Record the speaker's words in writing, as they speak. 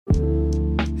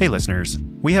Hey listeners,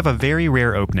 we have a very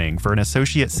rare opening for an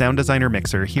associate sound designer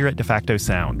mixer here at De Facto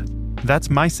Sound. That's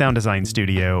my sound design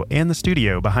studio and the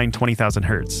studio behind 20,000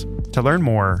 Hertz. To learn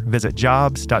more, visit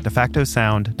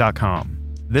jobs.defactosound.com.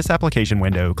 This application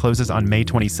window closes on May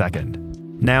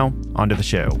 22nd. Now, onto the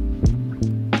show.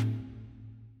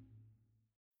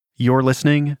 You're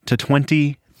listening to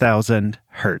 20,000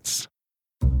 Hertz.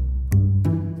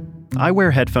 I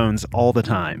wear headphones all the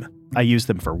time. I use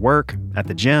them for work, at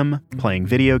the gym, playing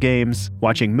video games,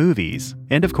 watching movies,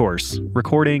 and of course,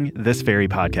 recording this very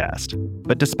podcast.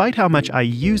 But despite how much I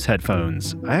use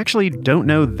headphones, I actually don't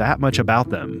know that much about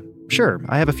them. Sure,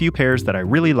 I have a few pairs that I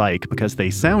really like because they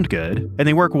sound good, and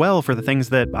they work well for the things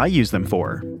that I use them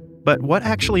for. But what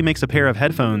actually makes a pair of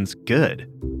headphones good?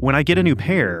 When I get a new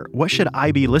pair, what should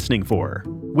I be listening for?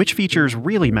 Which features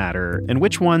really matter, and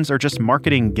which ones are just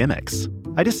marketing gimmicks?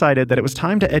 I decided that it was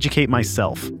time to educate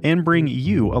myself and bring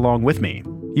you along with me.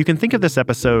 You can think of this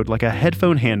episode like a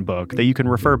headphone handbook that you can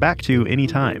refer back to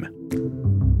anytime.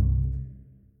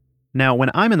 Now,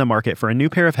 when I'm in the market for a new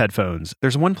pair of headphones,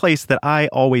 there's one place that I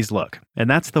always look, and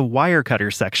that's the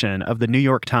Wirecutter section of the New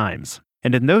York Times.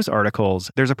 And in those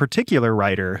articles, there's a particular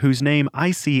writer whose name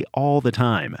I see all the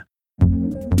time.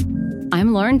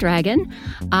 I'm Lauren Dragon.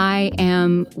 I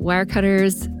am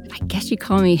Wirecutter's, I guess you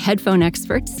call me headphone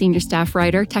expert, senior staff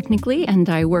writer technically, and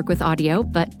I work with audio,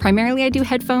 but primarily I do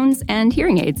headphones and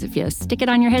hearing aids. If you stick it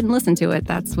on your head and listen to it,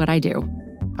 that's what I do.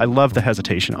 I love the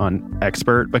hesitation on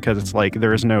expert because it's like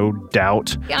there is no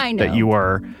doubt that you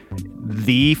are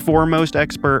the foremost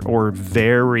expert or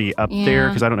very up there,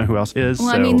 because I don't know who else is. Well,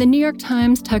 I mean, the New York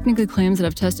Times technically claims that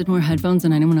I've tested more headphones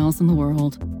than anyone else in the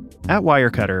world. At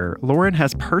Wirecutter, Lauren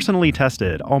has personally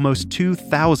tested almost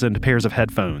 2,000 pairs of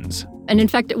headphones. And in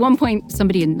fact, at one point,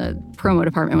 somebody in the promo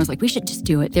department was like, we should just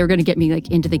do it. They were going to get me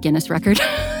into the Guinness record.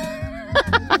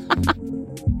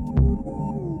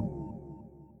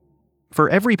 For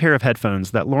every pair of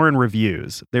headphones that Lauren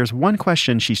reviews, there's one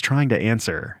question she's trying to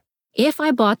answer. If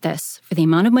I bought this for the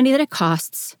amount of money that it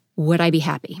costs, would I be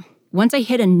happy? Once I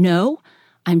hit a no,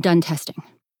 I'm done testing.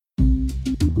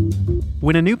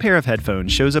 When a new pair of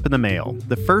headphones shows up in the mail,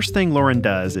 the first thing Lauren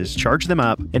does is charge them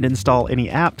up and install any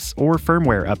apps or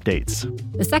firmware updates.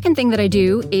 The second thing that I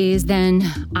do is then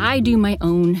I do my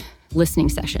own listening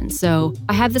sessions. So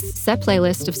I have this set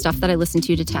playlist of stuff that I listen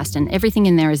to test, and everything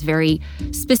in there is very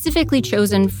specifically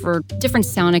chosen for different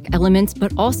sonic elements,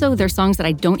 but also they're songs that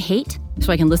I don't hate,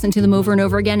 so I can listen to them over and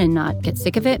over again and not get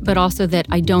sick of it, but also that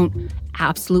I don't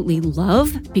absolutely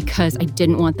love because I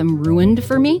didn't want them ruined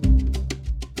for me.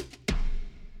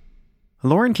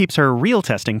 Lauren keeps her real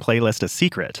testing playlist a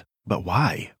secret. But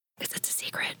why? Because it's a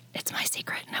secret. It's my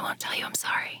secret, and I won't tell you. I'm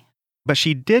sorry. But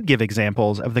she did give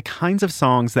examples of the kinds of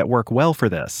songs that work well for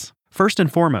this. First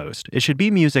and foremost, it should be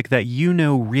music that you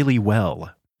know really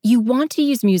well. You want to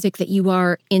use music that you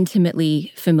are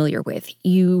intimately familiar with.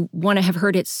 You want to have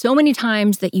heard it so many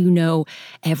times that you know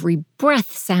every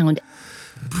breath sound.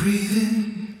 Breathe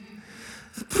in,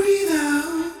 breathe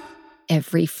out.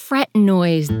 Every fret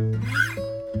noise.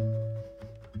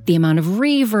 The amount of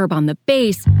reverb on the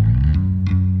bass.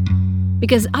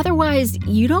 Because otherwise,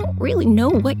 you don't really know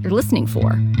what you're listening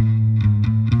for.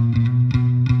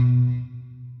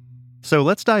 So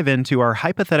let's dive into our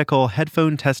hypothetical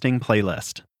headphone testing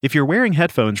playlist. If you're wearing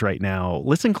headphones right now,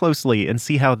 listen closely and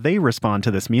see how they respond to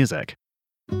this music.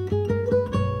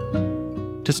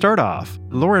 To start off,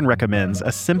 Lauren recommends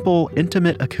a simple,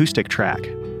 intimate acoustic track.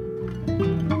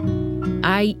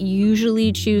 I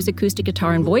usually choose acoustic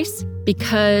guitar and voice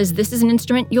because this is an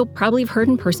instrument you'll probably have heard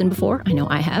in person before. I know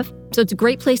I have. So it's a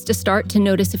great place to start to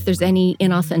notice if there's any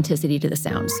inauthenticity to the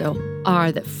sound. So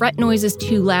are the fret noises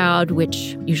too loud,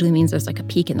 which usually means there's like a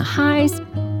peak in the highs?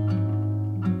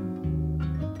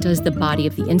 Does the body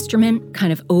of the instrument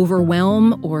kind of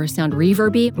overwhelm or sound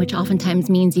reverby, which oftentimes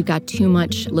means you've got too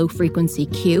much low-frequency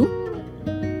Q?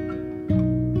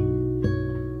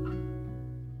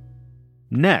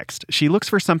 Next, she looks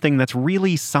for something that's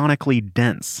really sonically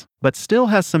dense, but still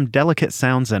has some delicate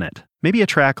sounds in it. Maybe a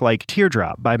track like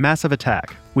Teardrop by Massive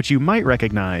Attack, which you might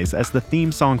recognize as the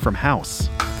theme song from House.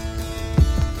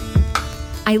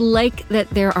 I like that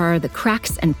there are the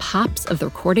cracks and pops of the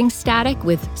recording static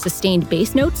with sustained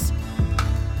bass notes.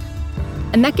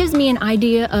 And that gives me an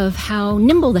idea of how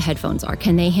nimble the headphones are.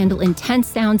 Can they handle intense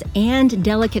sounds and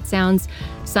delicate sounds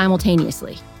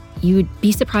simultaneously? You would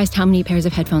be surprised how many pairs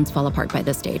of headphones fall apart by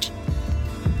this stage.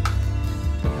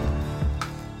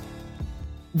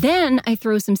 Then I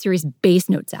throw some serious bass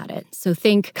notes at it. So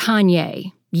think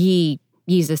Kanye,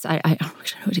 Yeezus, I don't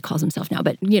actually know what he calls himself now,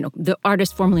 but the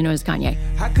artist formerly known as Kanye.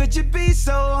 How could you be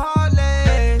so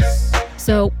heartless?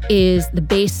 So is the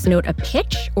bass note a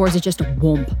pitch or is it just a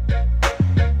whoomp?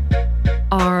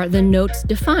 Are the notes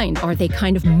defined? Are they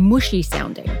kind of mushy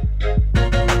sounding?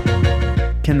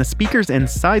 Can the speakers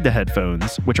inside the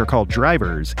headphones, which are called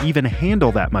drivers, even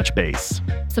handle that much bass?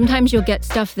 Sometimes you'll get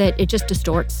stuff that it just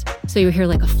distorts. So you hear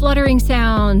like a fluttering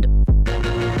sound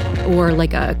or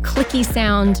like a clicky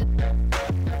sound.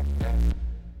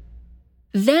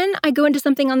 Then I go into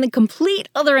something on the complete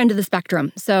other end of the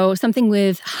spectrum. So something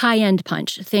with high-end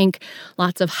punch. Think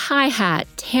lots of hi-hat,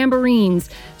 tambourines,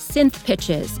 synth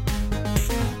pitches.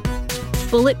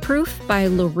 Bulletproof by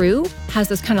LaRue has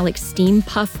this kind of like steam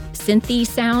puff synthy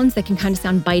sounds that can kind of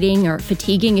sound biting or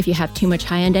fatiguing if you have too much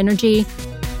high-end energy.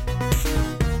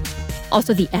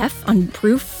 Also the F on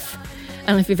proof. I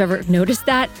don't know if you've ever noticed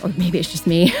that, or maybe it's just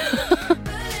me.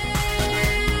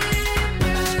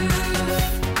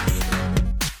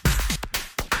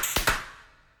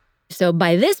 So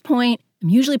by this point, I'm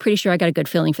usually pretty sure I got a good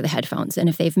feeling for the headphones. And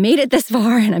if they've made it this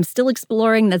far and I'm still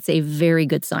exploring, that's a very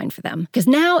good sign for them. Because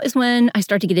now is when I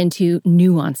start to get into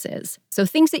nuances. So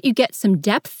things that you get some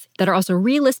depth that are also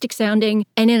realistic sounding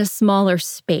and in a smaller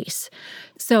space.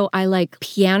 So I like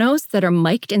pianos that are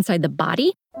mic'd inside the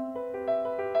body.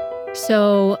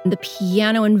 So the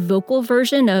piano and vocal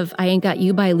version of I Ain't Got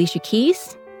You by Alicia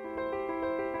Keys.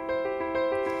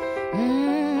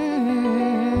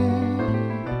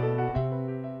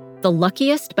 The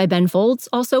Luckiest by Ben Folds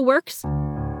also works.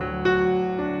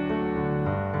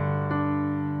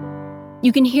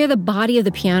 You can hear the body of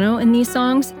the piano in these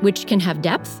songs, which can have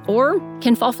depth or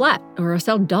can fall flat or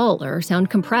sound dull or sound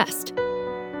compressed.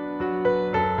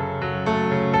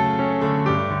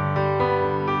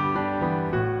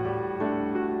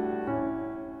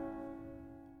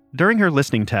 During her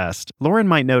listening test, Lauren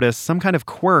might notice some kind of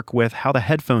quirk with how the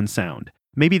headphones sound.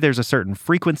 Maybe there's a certain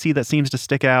frequency that seems to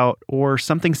stick out, or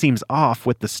something seems off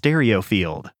with the stereo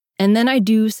field. And then I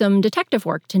do some detective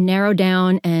work to narrow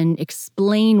down and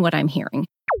explain what I'm hearing.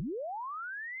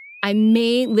 I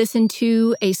may listen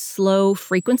to a slow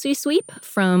frequency sweep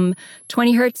from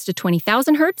 20 hertz to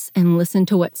 20,000 hertz and listen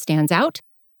to what stands out.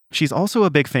 She's also a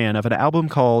big fan of an album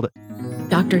called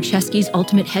Dr. Chesky's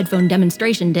Ultimate Headphone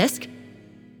Demonstration Disc.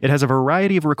 It has a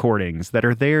variety of recordings that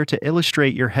are there to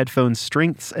illustrate your headphone's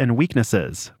strengths and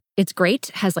weaknesses. It's great.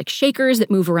 It has like shakers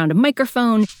that move around a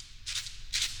microphone.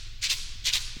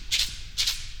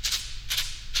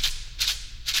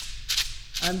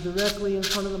 I'm directly in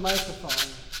front of the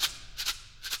microphone.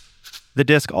 The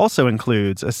disc also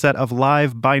includes a set of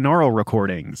live binaural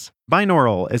recordings.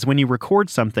 Binaural is when you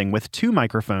record something with two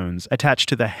microphones attached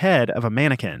to the head of a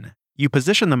mannequin. You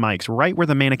position the mics right where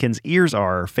the mannequin's ears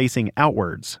are, facing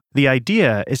outwards. The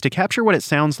idea is to capture what it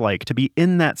sounds like to be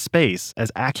in that space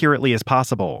as accurately as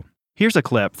possible. Here's a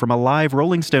clip from a live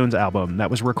Rolling Stones album that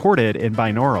was recorded in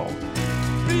binaural.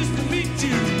 Pleased to meet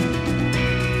you.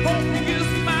 Hope you get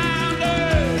smiling.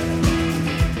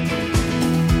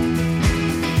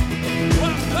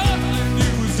 What I thought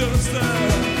you was just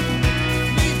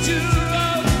meet you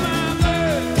smiling.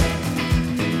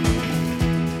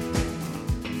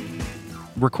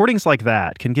 Recordings like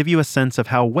that can give you a sense of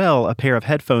how well a pair of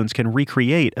headphones can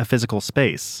recreate a physical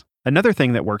space. Another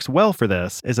thing that works well for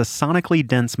this is a sonically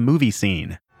dense movie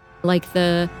scene. Like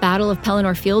the Battle of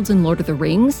Pelennor Fields in Lord of the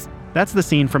Rings. That's the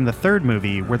scene from the third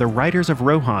movie where the riders of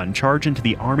Rohan charge into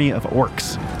the army of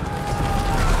orcs.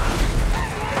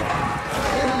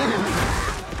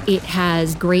 It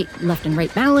has great left and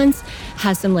right balance,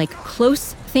 has some like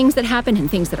close things that happen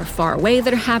and things that are far away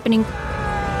that are happening.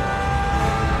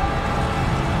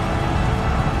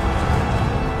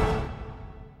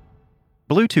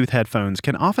 Bluetooth headphones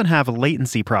can often have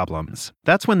latency problems.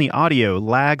 That's when the audio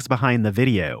lags behind the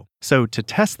video. So to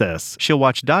test this, she'll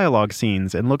watch dialogue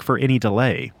scenes and look for any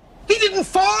delay. He didn't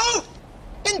fall?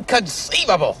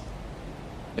 Inconceivable.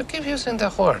 You keep using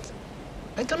the word.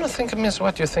 I don't think it means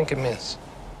what you think it means.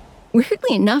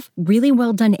 Weirdly enough, really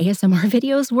well done ASMR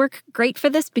videos work great for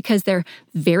this because they're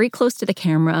very close to the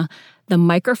camera. The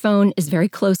microphone is very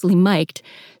closely mic'd,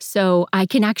 so I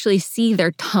can actually see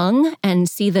their tongue and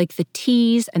see like the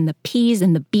T's and the P's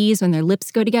and the B's when their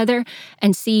lips go together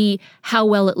and see how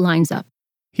well it lines up.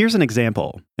 Here's an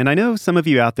example, and I know some of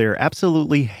you out there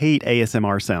absolutely hate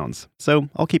ASMR sounds, so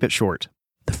I'll keep it short.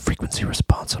 The frequency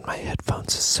response on my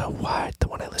headphones is so wide that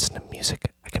when I listen to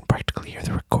music, I can practically hear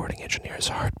the recording engineer's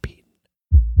heartbeat.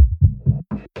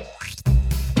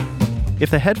 If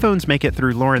the headphones make it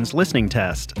through Lauren's listening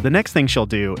test, the next thing she'll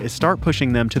do is start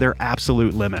pushing them to their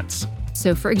absolute limits.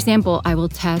 So for example, I will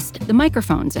test the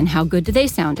microphones and how good do they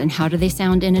sound and how do they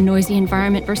sound in a noisy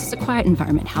environment versus a quiet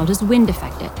environment? How does wind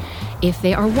affect it? If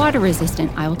they are water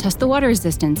resistant, I will test the water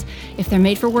resistance. If they're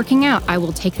made for working out, I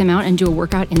will take them out and do a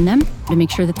workout in them to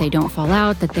make sure that they don't fall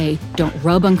out, that they don't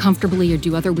rub uncomfortably or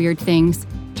do other weird things.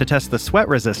 To test the sweat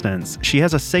resistance, she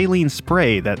has a saline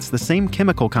spray that's the same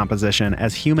chemical composition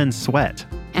as human sweat.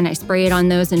 And I spray it on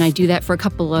those, and I do that for a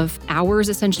couple of hours,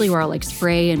 essentially, where I'll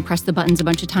spray and press the buttons a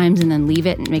bunch of times and then leave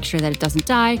it and make sure that it doesn't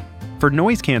die. For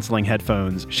noise-canceling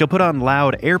headphones, she'll put on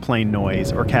loud airplane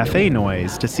noise or cafe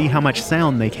noise to see how much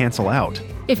sound they cancel out.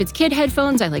 If it's kid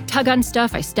headphones, I tug on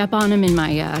stuff. I step on them in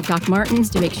my Doc Martens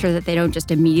to make sure that they don't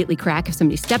just immediately crack if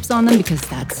somebody steps on them, because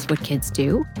that's what kids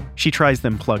do. She tries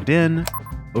them plugged in,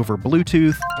 over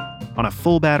Bluetooth, on a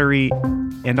full battery,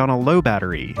 and on a low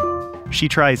battery. She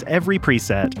tries every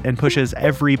preset and pushes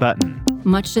every button.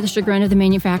 Much to the chagrin of the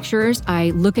manufacturers, I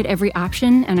look at every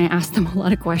option and I ask them a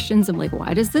lot of questions. I'm like,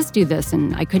 why does this do this?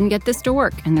 And I couldn't get this to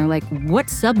work. And they're like, what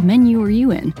sub-menu are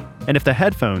you in? And if the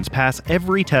headphones pass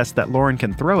every test that Lauren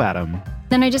can throw at them,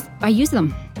 then I use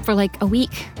them for a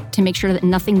week to make sure that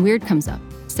nothing weird comes up.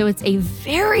 So it's a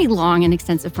very long and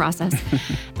extensive process,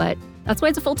 but that's why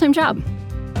it's a full-time job.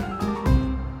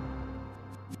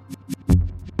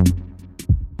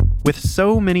 With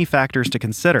so many factors to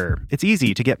consider, it's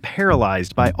easy to get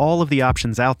paralyzed by all of the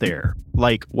options out there.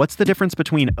 Like, what's the difference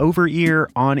between over-ear,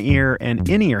 on-ear, and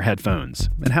in-ear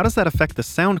headphones? And how does that affect the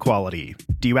sound quality?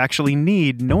 Do you actually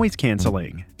need noise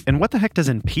canceling? And what the heck does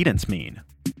impedance mean?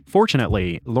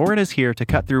 Fortunately, Lauren is here to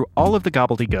cut through all of the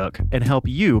gobbledygook and help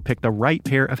you pick the right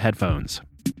pair of headphones.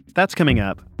 That's coming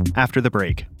up after the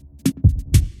break.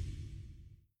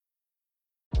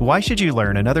 Why should you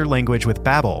learn another language with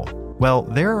Babbel? Well,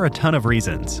 there are a ton of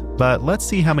reasons, but let's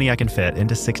see how many I can fit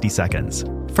into 60 seconds.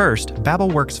 First,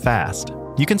 Babbel works fast.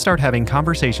 You can start having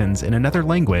conversations in another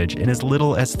language in as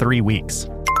little as 3 weeks.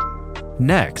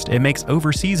 Next, it makes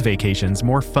overseas vacations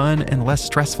more fun and less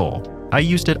stressful. I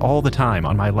used it all the time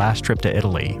on my last trip to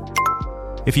Italy.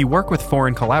 If you work with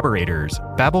foreign collaborators,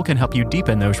 Babbel can help you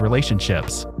deepen those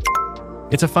relationships.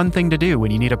 It's a fun thing to do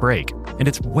when you need a break, and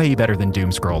it's way better than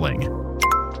doom scrolling.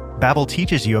 Babbel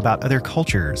teaches you about other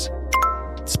cultures.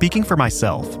 Speaking for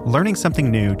myself, learning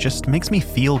something new just makes me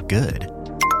feel good.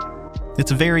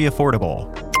 It's very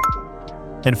affordable.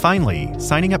 And finally,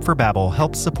 signing up for Babbel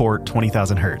helps support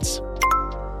 20,000 Hertz.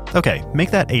 Okay,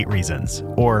 make that 8 reasons,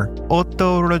 or 8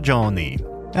 ragioni,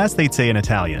 as they'd say in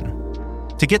Italian.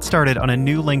 To get started on a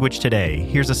new language today,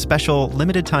 here's a special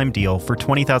limited-time deal for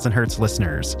 20,000 Hertz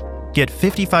listeners. Get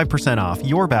 55% off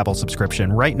your Babbel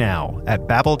subscription right now at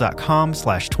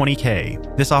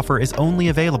babbel.com/20k. This offer is only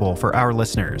available for our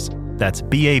listeners. That's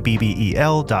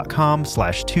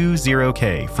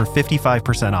babbel.com/20k for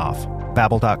 55% off.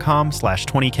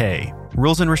 babbel.com/20k.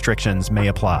 Rules and restrictions may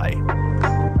apply.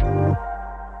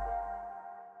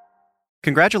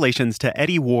 Congratulations to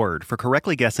Eddie Ward for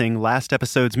correctly guessing last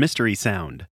episode's mystery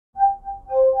sound.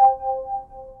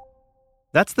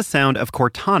 That's the sound of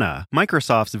Cortana,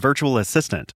 Microsoft's virtual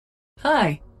assistant.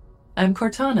 Hi, I'm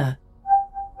Cortana.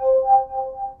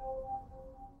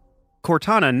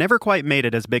 Cortana never quite made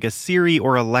it as big as Siri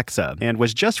or Alexa and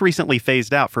was just recently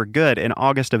phased out for good in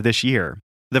August of this year.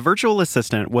 The virtual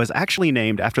assistant was actually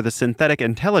named after the synthetic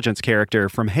intelligence character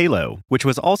from Halo, which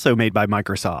was also made by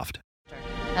Microsoft.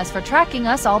 As for tracking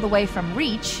us all the way from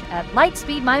Reach, at light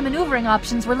speed my maneuvering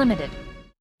options were limited.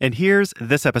 And here's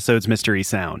this episode's mystery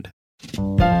sound.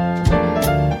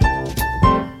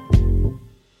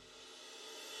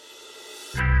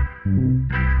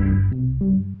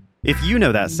 If you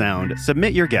know that sound,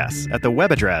 submit your guess at the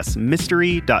web address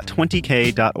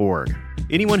mystery.20k.org.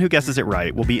 Anyone who guesses it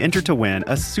right will be entered to win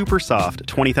a super soft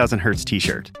 20,000 Hertz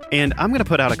t-shirt. And I'm going to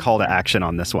put out a call to action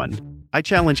on this one. I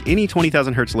challenge any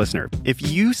 20,000 Hertz listener, if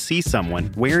you see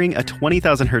someone wearing a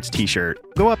 20,000 Hertz t-shirt,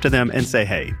 go up to them and say,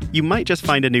 hey, you might just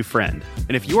find a new friend.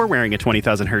 And if you're wearing a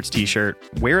 20,000 Hertz t-shirt,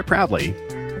 wear it proudly.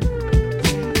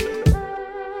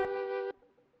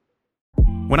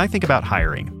 When I think about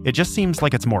hiring, it just seems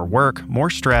like it's more work, more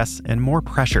stress, and more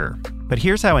pressure. But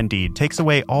here's how Indeed takes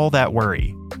away all that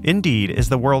worry. Indeed is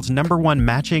the world's #1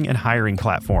 matching and hiring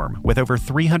platform with over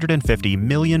 350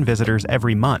 million visitors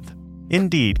every month.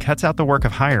 Indeed cuts out the work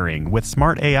of hiring with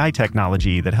smart AI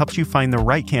technology that helps you find the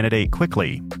right candidate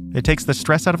quickly. It takes the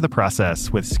stress out of the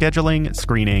process with scheduling,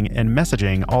 screening, and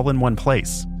messaging all in one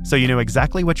place. So you know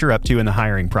exactly what you're up to in the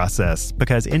hiring process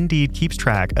because Indeed keeps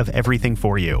track of everything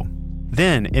for you.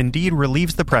 Then, Indeed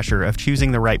relieves the pressure of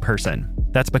choosing the right person.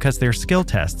 That's because their skill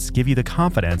tests give you the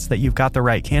confidence that you've got the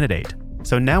right candidate.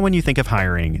 So now when you think of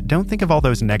hiring, don't think of all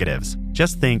those negatives.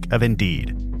 Just think of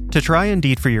Indeed. To try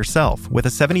Indeed for yourself with a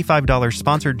 $75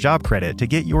 sponsored job credit to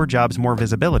get your jobs more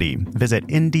visibility, visit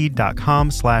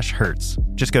Indeed.com/Hertz.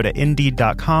 Just go to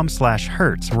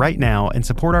Indeed.com/Hertz right now and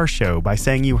support our show by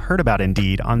saying you heard about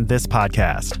Indeed on this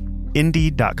podcast.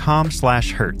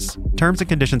 Indeed.com/Hertz. Terms and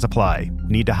conditions apply.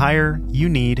 Need to hire? You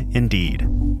need Indeed.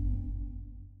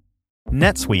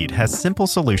 NetSuite has simple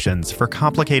solutions for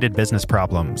complicated business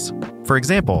problems. For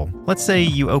example, let's say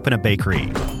you open a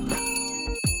bakery.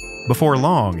 Before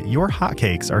long, your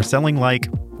hotcakes are selling like,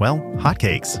 well,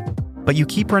 hotcakes. But you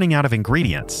keep running out of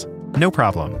ingredients. No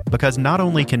problem, because not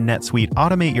only can NetSuite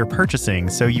automate your purchasing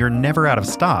so you're never out of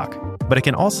stock, but it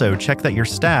can also check that your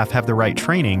staff have the right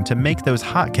training to make those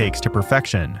hotcakes to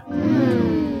perfection.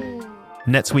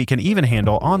 NetSuite can even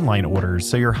handle online orders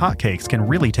so your hotcakes can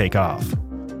really take off.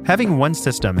 Having one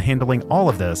system handling all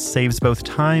of this saves both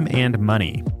time and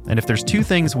money. And if there's two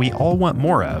things we all want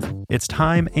more of, it's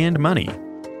time and money.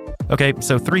 Okay,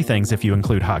 so 3 things if you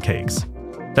include hotcakes.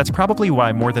 That's probably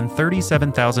why more than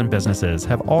 37,000 businesses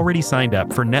have already signed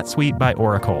up for NetSuite by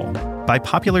Oracle. By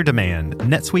popular demand,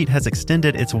 NetSuite has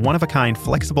extended its one-of-a-kind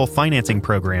flexible financing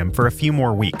program for a few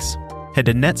more weeks. Head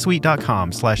to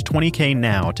netsuite.com/20K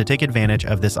now to take advantage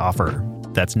of this offer.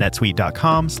 That's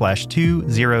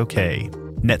netsuite.com/20K.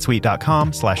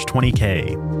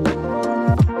 netsuite.com/20K.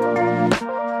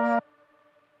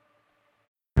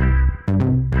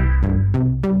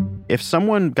 If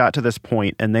someone got to this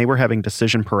point and they were having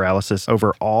decision paralysis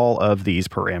over all of these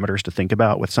parameters to think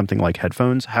about with something like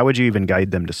headphones, how would you even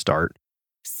guide them to start?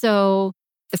 So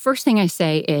the first thing I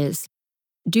say is,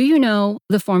 do you know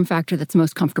the form factor that's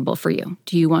most comfortable for you?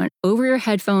 Do you want over-ear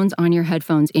headphones, on-ear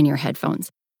headphones, in-ear headphones?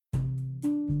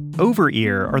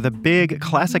 Over-ear are the big,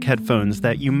 classic headphones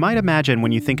that you might imagine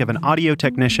when you think of an audio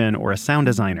technician or a sound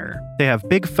designer. They have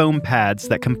big foam pads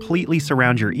that completely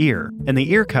surround your ear, and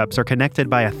the ear cups are connected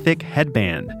by a thick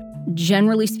headband.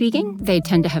 Generally speaking, they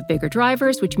tend to have bigger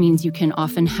drivers, which means you can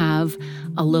often have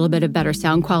a little bit of better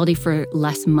sound quality for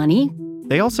less money.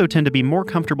 They also tend to be more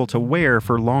comfortable to wear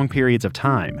for long periods of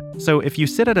time. So if you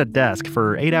sit at a desk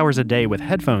for 8 hours a day with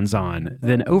headphones on,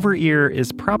 then over-ear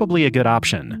is probably a good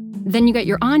option. Then you got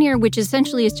your on-ear, which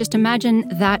essentially is just imagine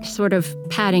that sort of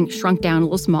padding shrunk down a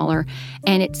little smaller,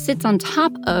 and it sits on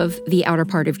top of the outer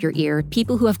part of your ear.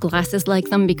 People who have glasses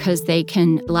like them because they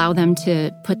can allow them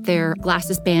to put their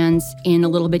glasses bands in a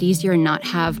little bit easier and not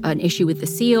have an issue with the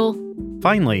seal.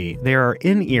 Finally, there are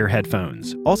in-ear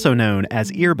headphones, also known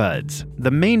as earbuds. The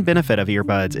main benefit of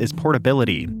earbuds is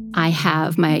portability. I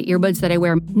have my earbuds that I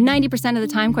wear 90% of the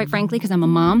time, quite frankly, because I'm a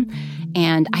mom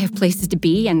and I have places to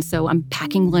be. And so I'm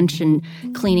packing lunch and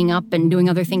cleaning up and doing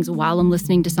other things while I'm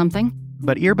listening to something.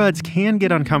 But earbuds can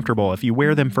get uncomfortable if you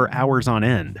wear them for hours on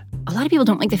end. A lot of people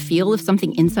don't like the feel of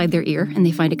something inside their ear, and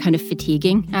they find it kind of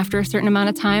fatiguing after a certain amount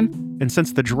of time. And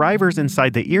since the drivers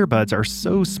inside the earbuds are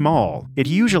so small, it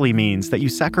usually means that you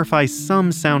sacrifice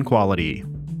some sound quality.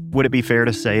 Would it be fair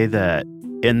to say that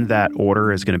in that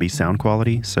order is going to be sound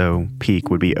quality? So peak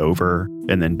would be over,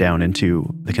 and then down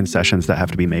into the concessions that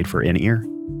have to be made for in-ear?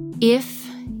 If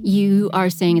you are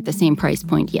saying at the same price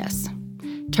point, yes.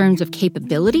 In terms of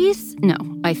capabilities, no.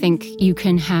 I think you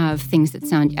can have things that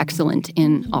sound excellent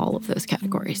in all of those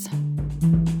categories.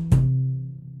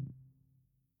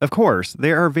 Of course,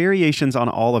 there are variations on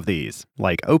all of these,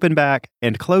 like open back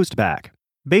and closed back.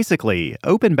 Basically,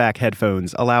 open back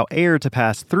headphones allow air to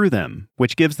pass through them,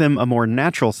 which gives them a more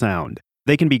natural sound.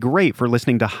 They can be great for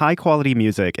listening to high-quality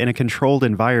music in a controlled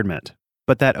environment.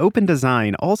 But that open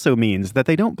design also means that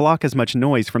they don't block as much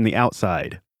noise from the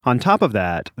outside. On top of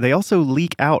that, they also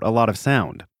leak out a lot of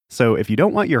sound. So if you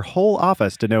don't want your whole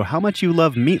office to know how much you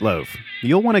love Meatloaf,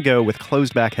 you'll want to go with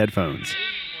closed-back headphones.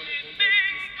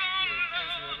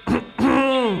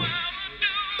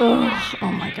 Oh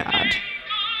my God.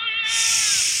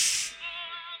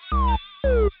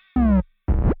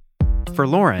 For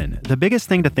Lauren, the biggest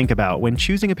thing to think about when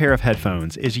choosing a pair of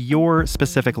headphones is your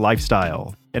specific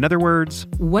lifestyle. In other words,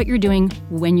 what you're doing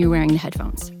when you're wearing the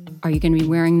headphones. Are you going to be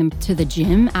wearing them to the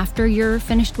gym after you're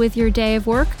finished with your day of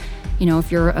work? You know,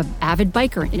 if you're an avid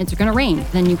biker and it's going to rain,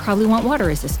 then you probably want water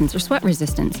resistance or sweat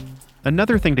resistance.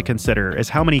 Another thing to consider is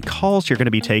how many calls you're going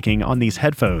to be taking on these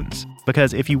headphones.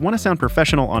 Because if you want to sound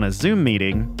professional on a Zoom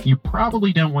meeting, you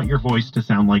probably don't want your voice to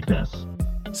sound like this.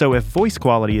 So if voice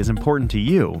quality is important to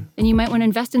you, then you might want to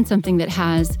invest in something that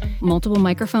has multiple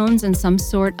microphones and some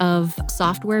sort of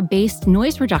software-based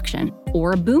noise reduction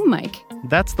or a boom mic.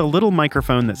 That's the little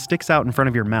microphone that sticks out in front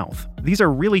of your mouth. These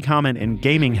are really common in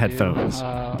gaming headphones.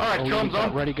 All right, drums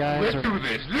up. Ready, guys? Let's do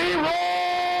this. Leroy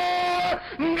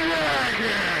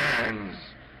Dragons!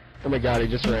 Oh my God, he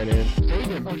just ran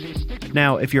in.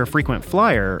 Now, if you're a frequent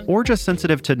flyer or just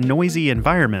sensitive to noisy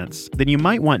environments, then you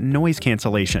might want noise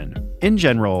cancellation. In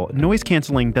general, noise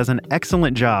canceling does an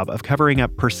excellent job of covering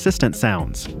up persistent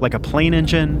sounds, like a plane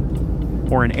engine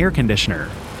or an air conditioner.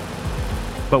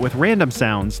 But with random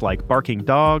sounds like barking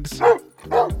dogs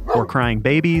or crying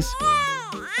babies,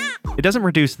 it doesn't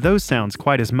reduce those sounds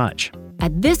quite as much.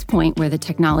 At this point where the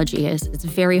technology is, it's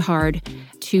very hard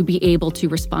to be able to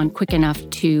respond quick enough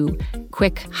to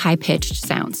quick, high-pitched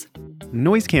sounds.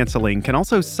 Noise canceling can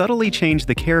also subtly change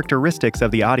the characteristics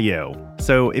of the audio.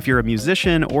 So if you're a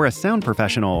musician or a sound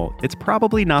professional, it's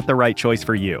probably not the right choice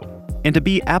for you. And to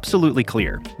be absolutely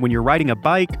clear, when you're riding a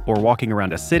bike or walking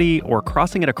around a city or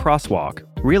crossing at a crosswalk,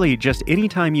 really just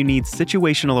anytime you need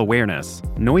situational awareness,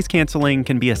 noise canceling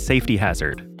can be a safety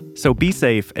hazard. So be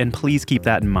safe and please keep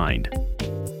that in mind.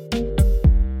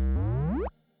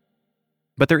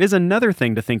 But there is another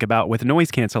thing to think about with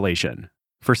noise cancellation.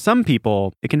 For some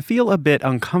people, it can feel a bit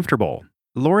uncomfortable.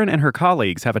 Lauren and her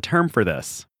colleagues have a term for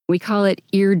this. We call it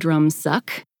eardrum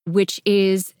suck, which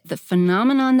is the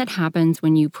phenomenon that happens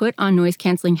when you put on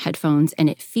noise-canceling headphones and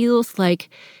it feels like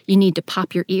you need to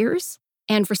pop your ears.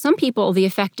 And for some people, the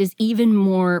effect is even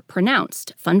more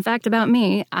pronounced. Fun fact about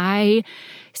me, I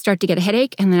start to get a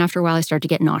headache, and then after a while, I start to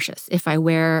get nauseous if I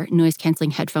wear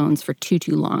noise-canceling headphones for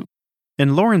too long.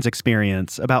 In Lauren's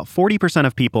experience, about 40%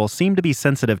 of people seem to be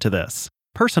sensitive to this.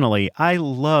 Personally, I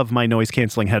love my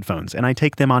noise-canceling headphones, and I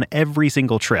take them on every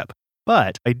single trip.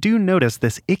 But I do notice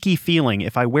this icky feeling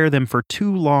if I wear them for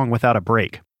too long without a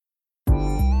break.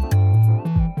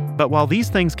 But while these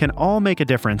things can all make a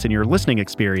difference in your listening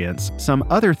experience, some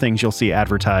other things you'll see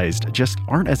advertised just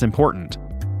aren't as important.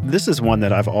 This is one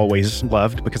that I've always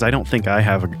loved because I don't think I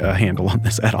have a handle on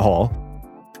this at all.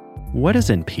 What is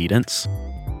impedance?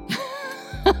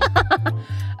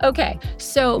 Okay,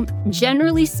 so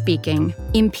generally speaking,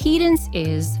 impedance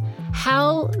is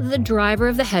how the driver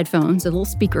of the headphones, a little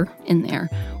speaker in there,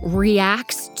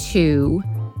 reacts to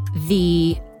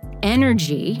the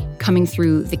energy coming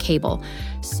through the cable.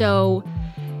 So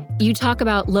you talk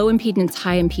about low impedance,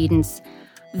 high impedance.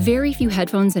 Very few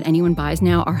headphones that anyone buys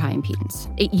now are high impedance.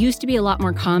 It used to be a lot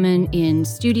more common in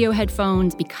studio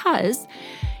headphones because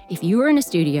if you were in a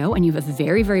studio and you have a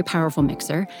very, very powerful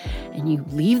mixer and you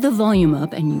leave the volume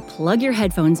up and you plug your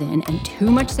headphones in and too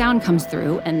much sound comes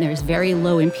through and there's very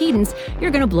low impedance,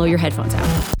 you're going to blow your headphones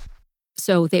out.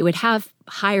 So they would have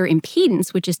higher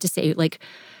impedance, which is to say,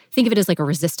 think of it as like a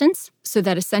resistance, so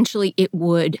that essentially it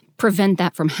would prevent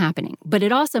that from happening. But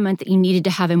it also meant that you needed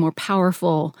to have a more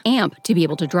powerful amp to be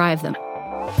able to drive them.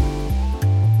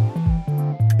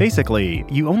 Basically,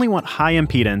 you only want high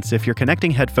impedance if you're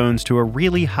connecting headphones to a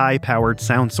really high-powered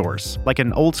sound source, like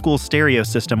an old-school stereo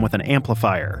system with an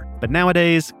amplifier. But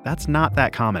nowadays, that's not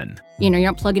that common. You're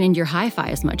not plugging into your hi-fi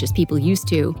as much as people used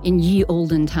to in ye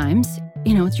olden times.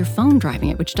 It's your phone driving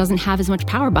it, which doesn't have as much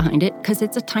power behind it because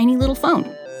it's a tiny little phone.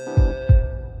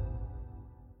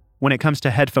 When it comes to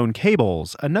headphone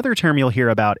cables, another term you'll hear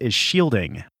about is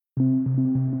shielding.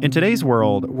 In today's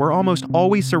world, we're almost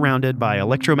always surrounded by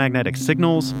electromagnetic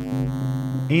signals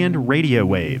and radio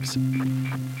waves.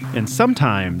 And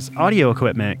sometimes, audio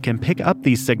equipment can pick up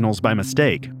these signals by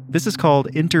mistake. This is called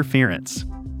interference.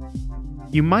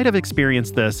 You might have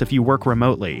experienced this if you work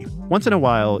remotely. Once in a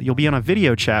while, you'll be on a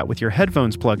video chat with your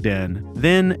headphones plugged in,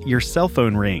 then your cell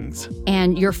phone rings.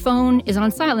 And your phone is on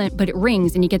silent, but it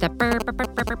rings and you get that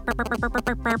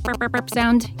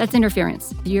sound. That's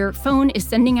interference. Your phone is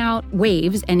sending out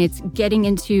waves and it's getting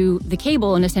into the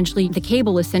cable, and essentially the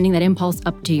cable is sending that impulse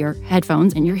up to your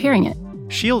headphones and you're hearing it.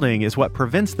 Shielding is what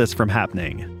prevents this from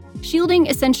happening. Shielding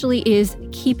essentially is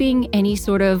keeping any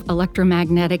sort of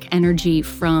electromagnetic energy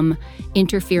from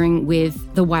interfering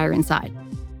with the wire inside.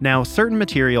 Now, certain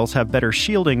materials have better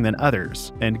shielding than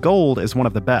others, and gold is one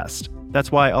of the best.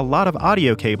 That's why a lot of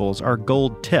audio cables are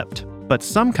gold-tipped. But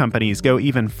some companies go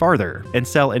even farther and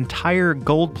sell entire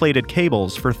gold-plated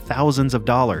cables for thousands of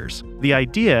dollars. The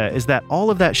idea is that all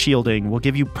of that shielding will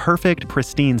give you perfect,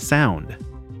 pristine sound.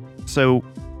 So,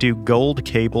 do gold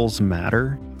cables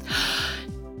matter?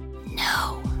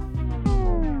 No.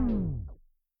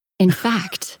 In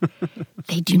fact,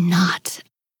 they do not.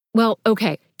 Well,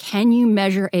 okay, can you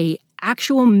measure a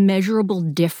actual measurable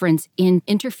difference in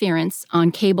interference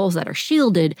on cables that are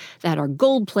shielded, that are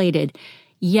gold-plated?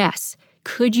 Yes.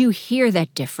 Could you hear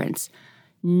that difference?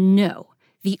 No.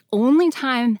 The only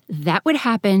time that would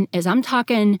happen is I'm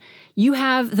talking, you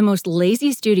have the most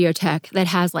lazy studio tech that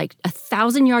has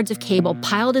 1,000 yards of cable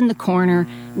piled in the corner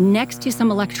next to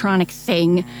some electronic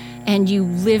thing, and you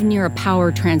live near a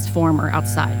power transformer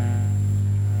outside.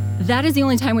 That is the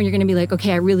only time when you're going to be like,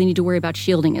 okay, I really need to worry about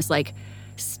shielding is like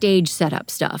stage setup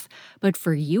stuff. But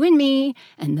for you and me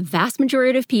and the vast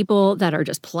majority of people that are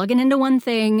just plugging into one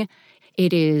thing,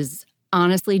 it is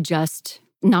honestly just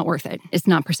not worth it. It's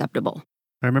not perceptible.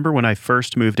 I remember when I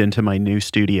first moved into my new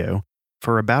studio,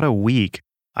 for about a week,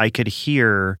 I could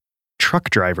hear truck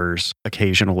drivers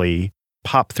occasionally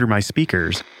pop through my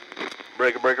speakers.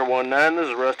 Breaker 19, this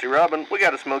is Rusty Robin. We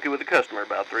got a smoky with a customer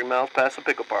about 3 miles past the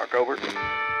pickle park, over.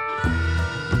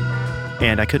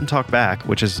 And I couldn't talk back,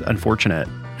 which is unfortunate.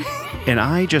 And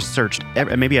I just searched,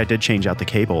 maybe I did change out the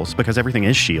cables because everything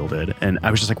is shielded. And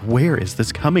I was just like, where is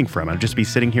this coming from? I'd just be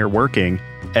sitting here working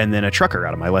and then a trucker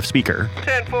out of my left speaker.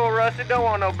 10 full, Rusty. Don't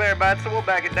want no bear bites, so we'll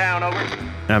back it down, over.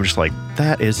 And I'm just like,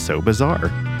 that is so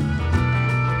bizarre.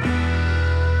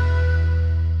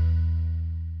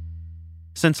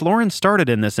 Since Lauren started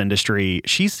in this industry,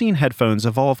 she's seen headphones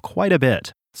evolve quite a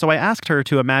bit. So I asked her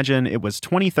to imagine it was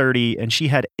 2030 and she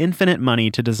had infinite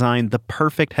money to design the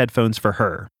perfect headphones for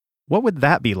her. What would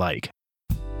that be like?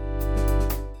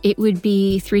 It would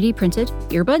be 3D printed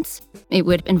earbuds. It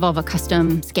would involve a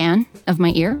custom scan of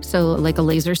my ear, so like a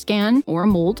laser scan or a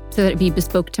mold, so that it'd be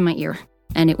bespoke to my ear.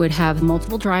 And it would have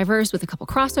multiple drivers with a couple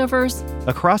crossovers.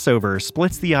 A crossover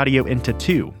splits the audio into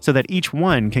two so that each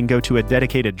one can go to a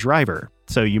dedicated driver.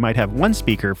 So you might have one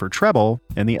speaker for treble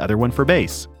and the other one for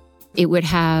bass. It would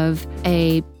have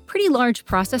a pretty large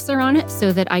processor on it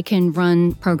so that I can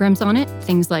run programs on it,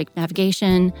 things like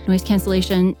navigation, noise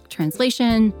cancellation,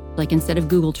 translation. Like instead of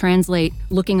Google Translate,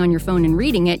 looking on your phone and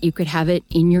reading it, you could have it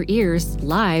in your ears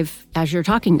live as you're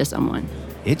talking to someone.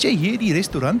 Het jy hier die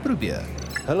restaurant probeer?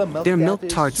 Their milk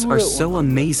tarts are so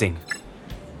amazing.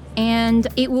 And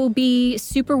it will be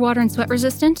super water and sweat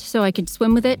resistant, so I could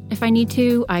swim with it if I need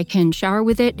to. I can shower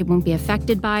with it. It won't be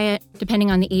affected by it.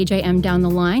 Depending on the age I am down the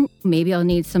line, maybe I'll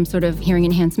need some sort of hearing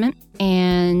enhancement.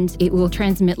 And it will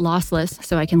transmit lossless,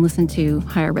 so I can listen to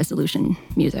higher resolution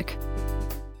music.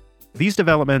 These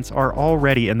developments are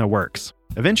already in the works.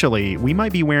 Eventually, we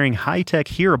might be wearing high-tech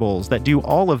hearables that do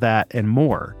all of that and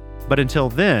more. But until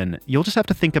then, you'll just have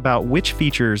to think about which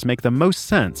features make the most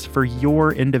sense for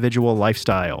your individual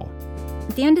lifestyle.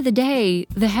 At the end of the day,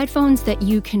 the headphones that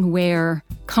you can wear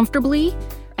comfortably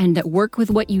and that work with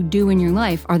what you do in your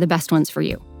life are the best ones for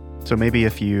you. So maybe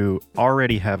if you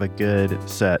already have a good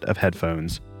set of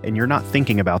headphones and you're not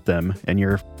thinking about them and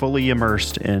you're fully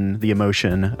immersed in the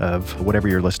emotion of whatever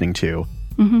you're listening to,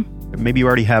 maybe you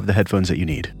already have the headphones that you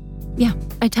need. Yeah,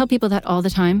 I tell people that all the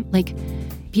time. Like,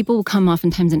 people will come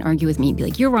oftentimes and argue with me and be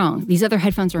like, you're wrong. These other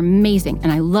headphones are amazing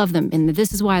and I love them and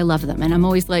this is why I love them. And I'm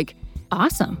always like,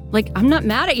 awesome. Like, I'm not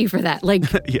mad at you for that. Like,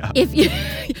 yeah. If you,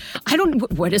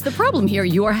 what is the problem here?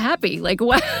 You are happy. Like,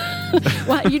 what?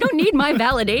 You don't need my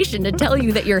validation to tell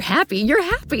you that you're happy. You're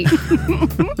happy.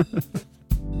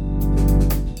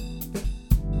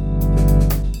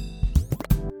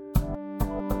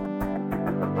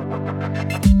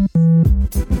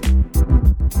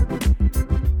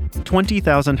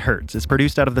 "20,000 Hertz" is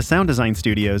produced out of the sound design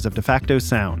studios of De Facto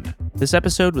Sound. This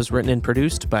episode was written and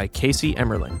produced by Casey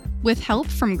Emmerling, with help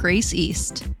from Grace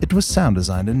East. It was sound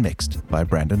designed and mixed by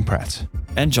Brandon Pratt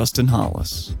and Justin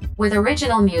Hollis, with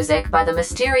original music by the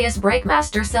mysterious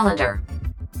Breakmaster Cylinder.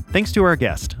 Thanks to our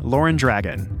guest, Lauren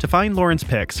Dragon. To find Lauren's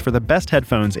picks for the best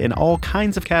headphones in all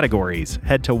kinds of categories,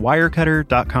 head to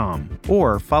wirecutter.com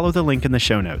or follow the link in the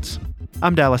show notes.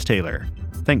 I'm Dallas Taylor.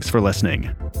 Thanks for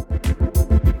listening.